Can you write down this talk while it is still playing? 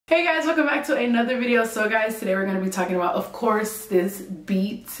Hey guys, welcome back to another video. So guys, today we're going to be talking about, of course, this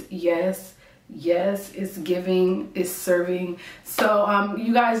beat. Yes, it's giving, it's serving. So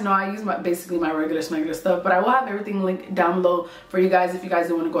you guys know I use basically my regular smuggler stuff, but I will have everything linked down below for you guys if you guys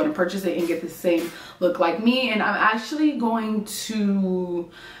don't want to go ahead and purchase it and get the same look like me. And I'm actually going to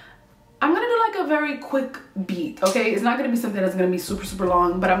do like a very quick beat, okay? It's not gonna be something that's gonna be super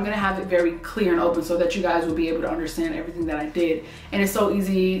long, but I'm gonna have it very clear and open so that you guys will be able to understand everything that I did. And it's so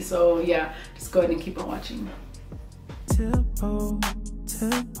easy, so yeah, just go ahead and keep on watching. Tempo,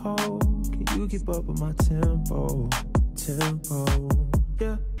 can you keep up with my tempo,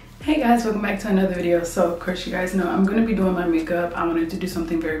 yeah. Hey guys, welcome back to another video. So of course you guys know I'm gonna be doing my makeup. I wanted to do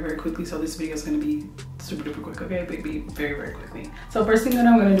something very quickly, so this video is gonna be super duper quick, okay? Baby, very quickly. So first thing that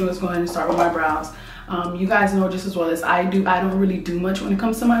I'm gonna do is go ahead and start with my brows. You guys know just as well as I do, I don't really do much when it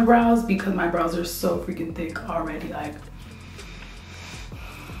comes to my brows because my brows are so freaking thick already, like.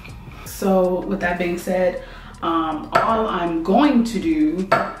 So with that being said, all I'm going to do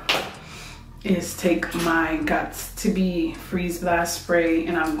is take my Gots to Be Freeze Blast spray,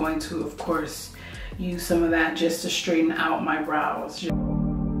 and I'm going to, of course, use some of that just to straighten out my brows.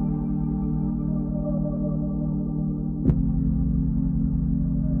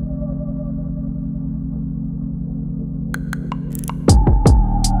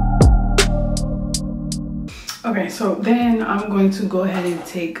 Okay, so then I'm going to go ahead and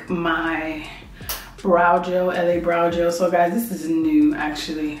take my brow gel, LA brow gel. So guys, this is new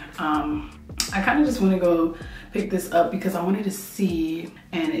actually. I kind of just want to go pick this up because I wanted to see,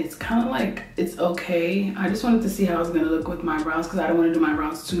 and it's kind of like, it's okay. I just wanted to see how it's going to look with my brows because I don't want to do my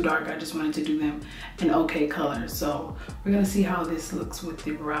brows too dark. I just wanted to do them an okay color. So we're going to see how this looks with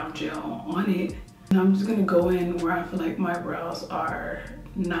the brow gel on it. And I'm just going to go in where I feel like my brows are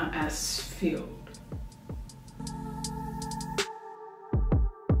not as filled.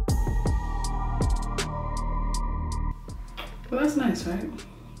 Well, that's nice, right?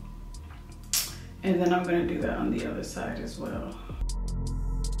 And then I'm gonna do that on the other side as well.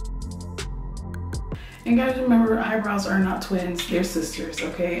 And guys, remember, eyebrows are not twins, they're sisters,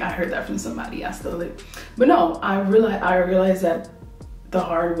 okay? I heard that from somebody, I stole it. But no, I realized that the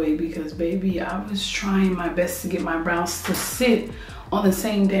hard way because baby, I was trying my best to get my brows to sit on the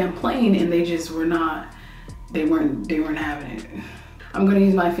same damn plane and they just were not, they weren't having it. I'm gonna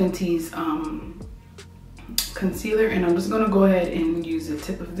use my Fenty's concealer, and I'm just gonna go ahead and use the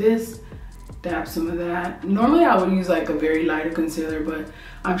tip of this, dab some of that. Normally I would use like a very lighter concealer, but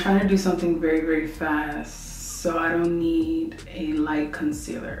I'm trying to do something very fast, so I don't need a light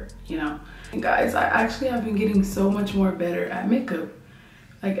concealer, you know. And guys, I actually have been getting so much more better at makeup.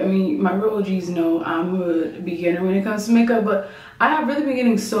 Like, I mean, my real OGs know I'm a beginner when it comes to makeup, but I have really been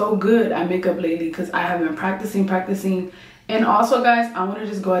getting so good at makeup lately because I have been practicing. And also guys, I want to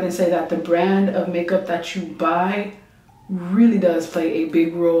just go ahead and say that the brand of makeup that you buy really does play a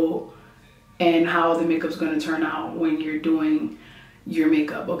big role in how the makeup's going to turn out when you're doing your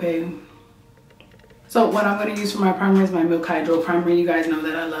makeup, okay? So what I'm going to use for my primer is my Milk Hydro Primer. You guys know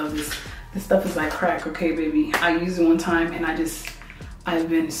that I love this. This stuff is like crack, okay, baby? I used it one time and I've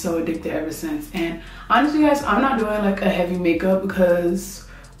been so addicted ever since. And honestly guys, I'm not doing like a heavy makeup because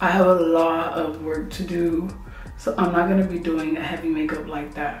I have a lot of work to do. So I'm not gonna be doing a heavy makeup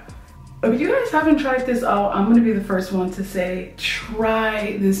like that. If you guys haven't tried this out, I'm gonna be the first one to say,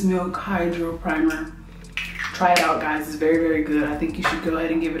 try this Milk Hydro Primer. Try it out, guys, it's very good. I think you should go ahead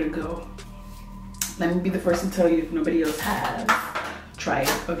and give it a go. Let me be the first to tell you if nobody else has. Try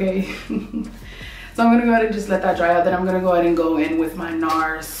it, okay? So I'm gonna go ahead and just let that dry out. Then I'm gonna go ahead and go in with my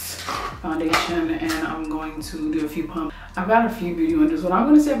NARS foundation, and I'm going to do a few pumps. I've got a few beauty blenders. What I'm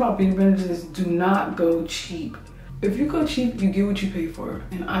gonna say about beauty blenders is do not go cheap. If you go cheap, you get what you pay for.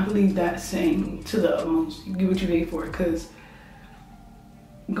 And I believe that saying to the utmost. You get what you pay for, because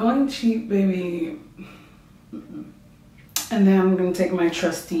going cheap, baby. And then I'm gonna take my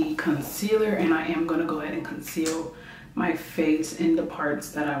trusty concealer, and I am gonna go ahead and conceal my face in the parts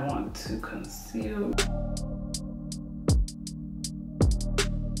that I want to conceal.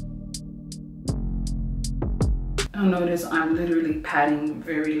 You'll notice I'm literally patting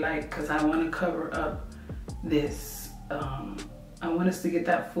very light because I want to cover up this. I want us to get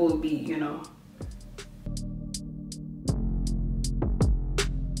that full beat, you know.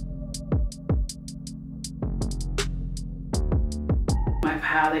 My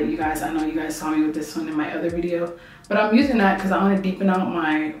palette, you guys, I know you guys saw me with this one in my other video, but I'm using that because I want to deepen out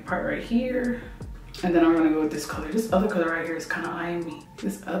my part right here. And then I'm going to go with this color. This other color right here is kind of eyeing me.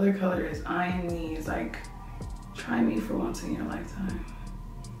 This other color is eyeing me. It's like, try me for once in your lifetime.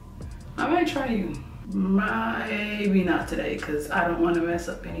 I might try you. Maybe not today, because I don't want to mess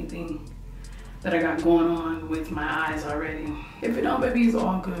up anything that I got going on with my eyes already. If it don't, baby, it's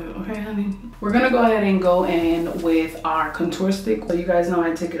all good, okay, honey? We're gonna go ahead and go in with our contour stick. So you guys know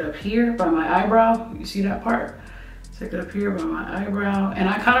I take it up here by my eyebrow. You see that part? Take it up here by my eyebrow, and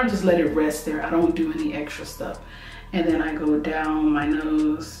I kind of just let it rest there. I don't do any extra stuff. And then I go down my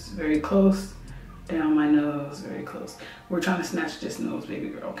nose, very close, down my nose, very close. We're trying to snatch this nose, baby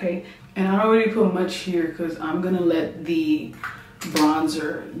girl, okay? And I don't really put much here because I'm gonna let the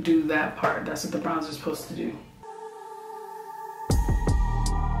bronzer do that part. That's what the bronzer is supposed to do.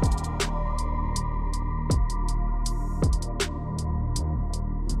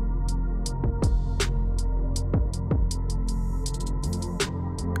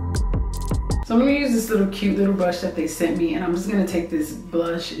 So I'm gonna use this little cute little brush that they sent me, and I'm just gonna take this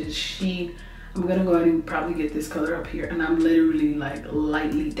blush sheet. I'm gonna go ahead and probably get this color up here, and I'm literally like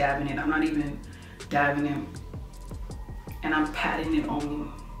lightly dabbing it. I'm not even dabbing it. And I'm patting it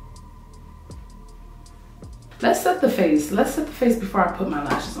on. Let's set the face. Let's set the face before I put my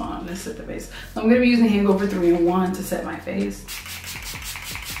lashes on. Let's set the face. So I'm gonna be using Hangover 3-in-1 to set my face.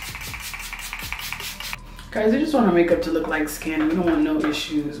 Guys, I just want our makeup to look like skin. We don't want no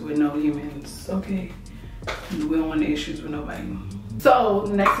issues with no humans, okay? We don't want issues with nobody. So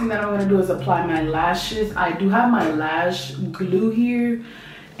the next thing that I'm gonna do is apply my lashes. I do have my lash glue here,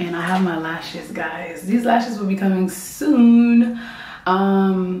 and I have my lashes, guys. These lashes will be coming soon.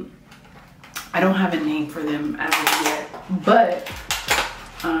 I don't have a name for them as of yet, but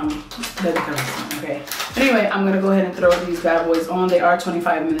they'll be coming soon, okay? Anyway, I'm gonna go ahead and throw these bad boys on. They are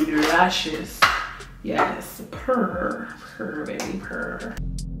 25mm lashes. Yes, purr, baby, purr.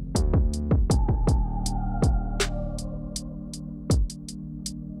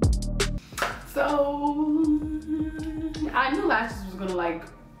 So, I knew lashes was gonna like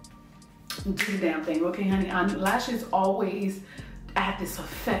do the damn thing, okay, honey? Lashes always add this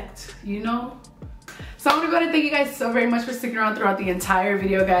effect, you know? So I'm gonna go ahead and thank you guys so very much for sticking around throughout the entire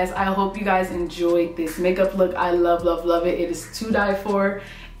video, guys. I hope you guys enjoyed this makeup look. I love, love, love it. It is to die for.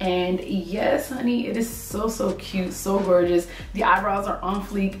 And yes, honey, it is so, so cute, so gorgeous. The eyebrows are on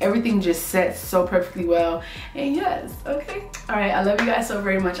fleek. Everything just sets so perfectly well. And yes, okay. All right, I love you guys so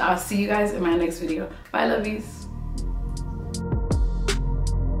very much. I'll see you guys in my next video. Bye, lovies.